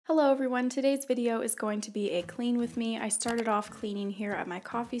Hello everyone, today's video is going to be a clean with me. I started off cleaning here at my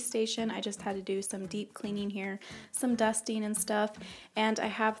coffee station. I just had to do some deep cleaning here, some dusting and stuff, and I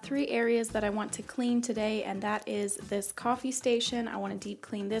have 3 areas that I want to clean today, and that is this coffee station. I want to deep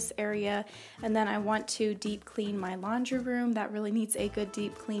clean this area, and then I want to deep clean my laundry room. That really needs a good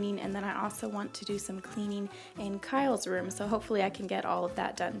deep cleaning, and then I also want to do some cleaning in Kyle's room, so hopefully I can get all of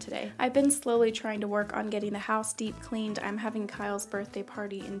that done today. I've been slowly trying to work on getting the house deep cleaned. I'm having Kyle's birthday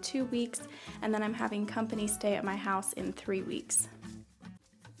party in 2 weeks, and then I'm having company stay at my house in 3 weeks.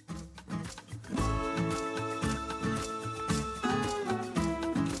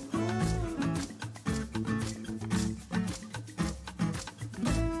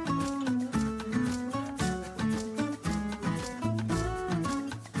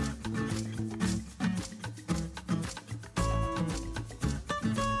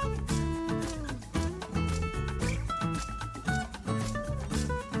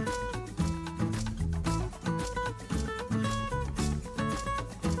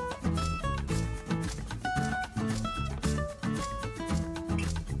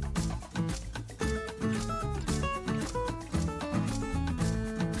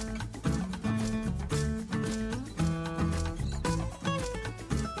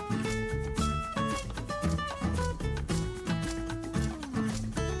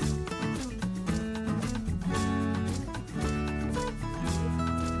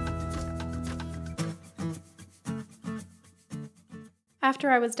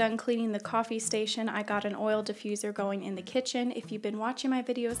 After I was done cleaning the coffee station, I got an oil diffuser going in the kitchen. If you've been watching my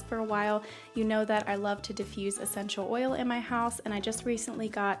videos for a while, you know that I love to diffuse essential oil in my house, and I just recently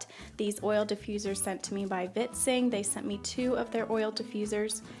got these oil diffusers sent to me by Vitsing. They sent me 2 of their oil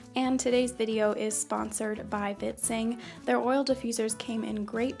diffusers, and today's video is sponsored by Vitsing. Their oil diffusers came in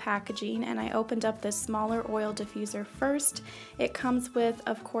great packaging, and I opened up this smaller oil diffuser first. It comes with,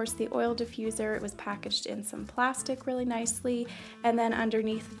 of course, the oil diffuser. It was packaged in some plastic really nicely, and then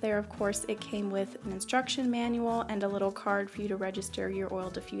underneath there, of course, it came with an instruction manual and a little card for you to register your oil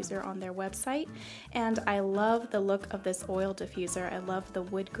diffuser on their website. And I love the look of this oil diffuser. I love the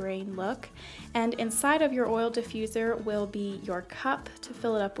wood grain look. And inside of your oil diffuser will be your cup to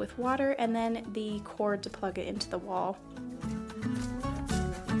fill it up with water, and then the cord to plug it into the wall.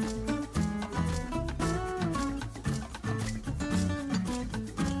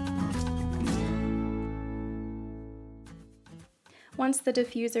 Once the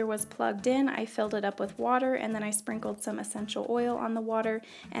diffuser was plugged in, I filled it up with water, and then I sprinkled some essential oil on the water,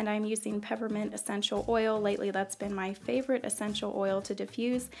 and I'm using peppermint essential oil. Lately, that's been my favorite essential oil to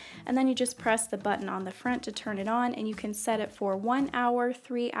diffuse. And then you just press the button on the front to turn it on, and you can set it for 1 hour,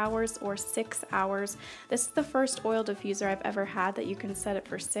 3 hours, or 6 hours. This is the first oil diffuser I've ever had that you can set it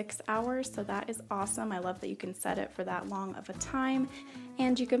for 6 hours, so that is awesome. I love that you can set it for that long of a time.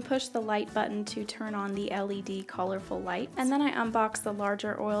 And you can push the light button to turn on the LED colorful light. And then I unboxed the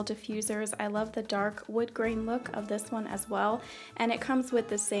larger oil diffusers. I love the dark wood grain look of this one as well. And it comes with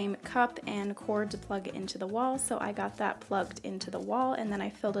the same cup and cord to plug it into the wall. So I got that plugged into the wall, and then I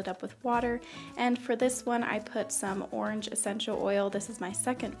filled it up with water. And for this one, I put some orange essential oil. This is my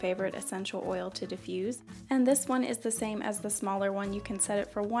second favorite essential oil to diffuse. And this one is the same as the smaller one. You can set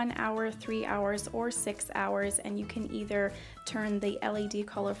it for 1 hour, 3 hours, or 6 hours. And you can either turn the LED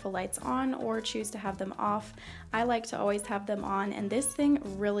colorful lights on or choose to have them off. I like to always have them on, and this thing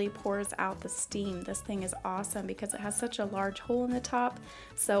really pours out the steam. This thing is awesome because it has such a large hole in the top,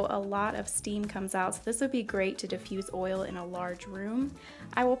 so a lot of steam comes out. So this would be great to diffuse oil in a large room.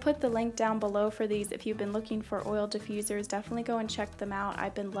 I will put the link down below for these. If you've been looking for oil diffusers, definitely go and check them out.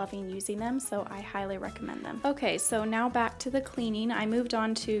 I've been loving using them, so I highly recommend them. Okay, so now back to the cleaning. I moved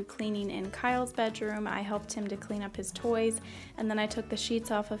on to cleaning in Kyle's bedroom. I helped him to clean up his toys, and then I took the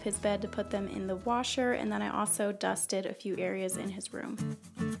sheets off of his bed to put them in the washer, and then I also dusted a few areas in his room.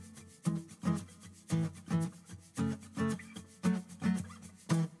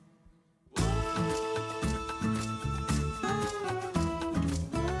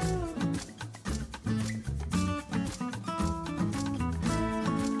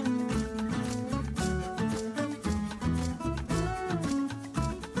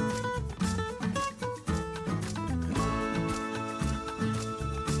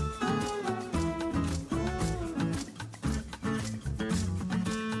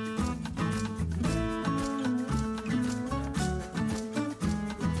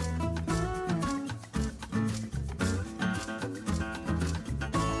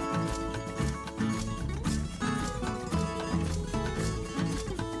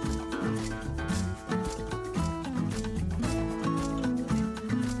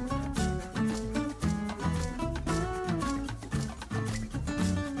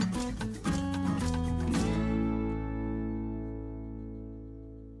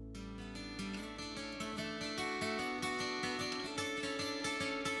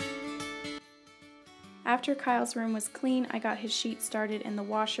 After Kyle's room was clean, I got his sheet started in the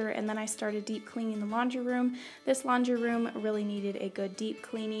washer, and then I started deep cleaning the laundry room. This laundry room really needed a good deep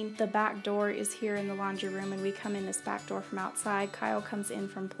cleaning. The back door is here in the laundry room, and we come in this back door from outside. Kyle comes in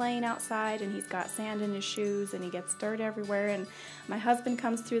from playing outside, and he's got sand in his shoes, and he gets dirt everywhere, and my husband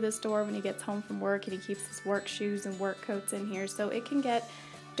comes through this door when he gets home from work, and he keeps his work shoes and work coats in here, so it can get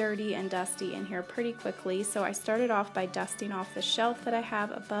dirty and dusty in here pretty quickly. So I started off by dusting off the shelf that I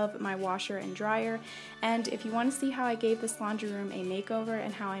have above my washer and dryer. And if you want to see how I gave this laundry room a makeover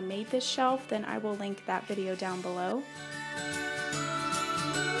and how I made this shelf, then I will link that video down below.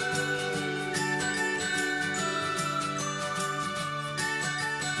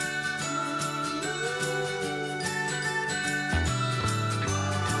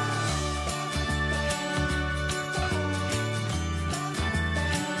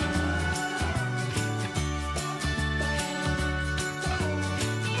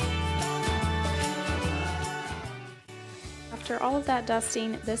 After all of that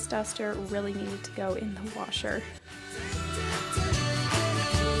dusting, this duster really needed to go in the washer.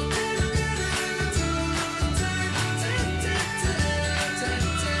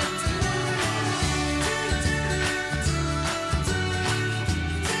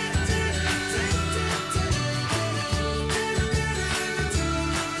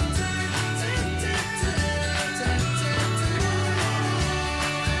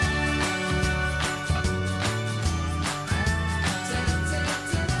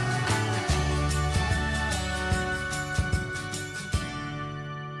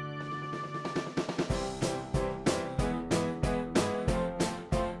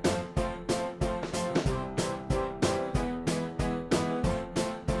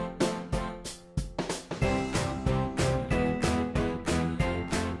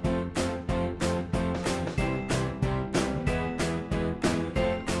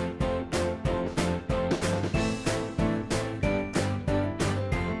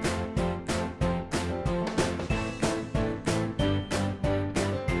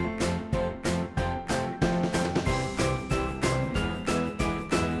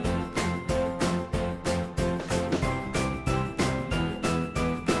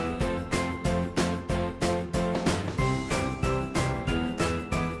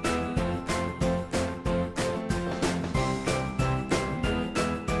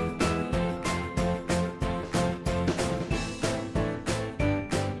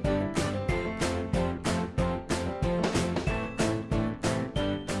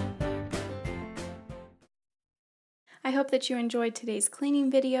 I hope that you enjoyed today's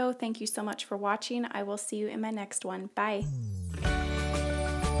cleaning video. Thank you so much for watching. I will see you in my next one. Bye.